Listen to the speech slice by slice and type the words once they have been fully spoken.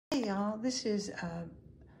y'all, this is a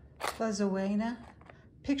Fuzzawana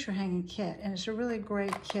picture hanging kit, and it's a really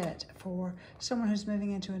great kit for someone who's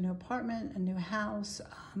moving into a new apartment, a new house,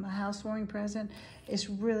 a housewarming present. It's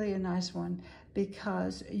really a nice one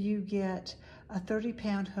because you get a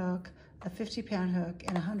 30-pound hook, a 50-pound hook,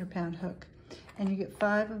 and a 100-pound hook. And you get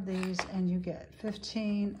 5 of these, and you get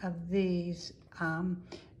 15 of these, and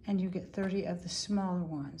you get 30 of the smaller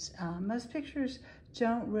ones. Most pictures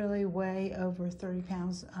don't really weigh over 30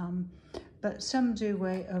 pounds, but some do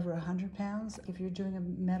weigh over 100 pounds if you're doing a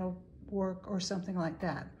metal work or something like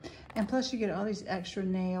that. And plus you get all these extra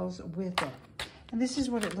nails with it. And this is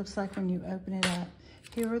what it looks like when you open it up.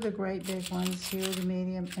 Here are the great big ones, here are the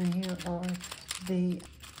medium, and here are the,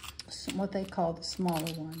 what they call the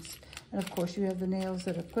smaller ones. And of course you have the nails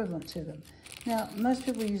that are equivalent to them. Now, most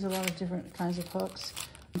people use a lot of different kinds of hooks.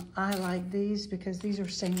 I like these because these are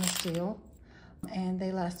stainless steel and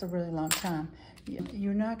they last a really long time.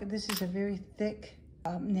 You're not, this is a very thick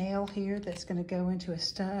nail here that's going to go into a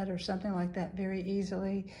stud or something like that very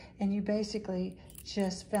easily. And you basically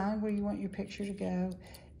just find where you want your picture to go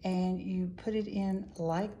and you put it in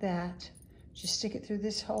like that. Just stick it through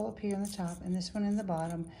this hole up here on the top and this one in the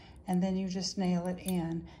bottom, and then you just nail it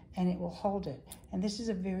in and it will hold it. And this is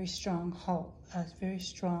a very strong hole, a very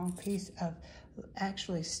strong piece of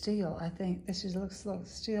actually steel. I think this looks like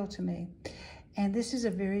steel to me. And this is a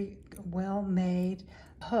very well-made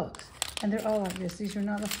hook. And they're all like this. These are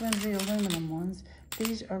not the flimsy aluminum ones.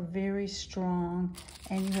 These are very strong,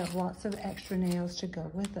 and you have lots of extra nails to go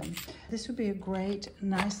with them. This would be a great,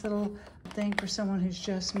 nice little thing for someone who's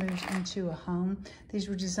just moved into a home. These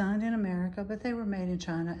were designed in America, but they were made in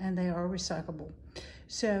China, and they are recyclable.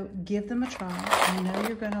 So give them a try. I know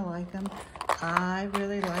you're gonna like them. I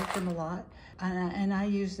really like them a lot, and I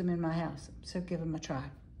use them in my house, so give them a try.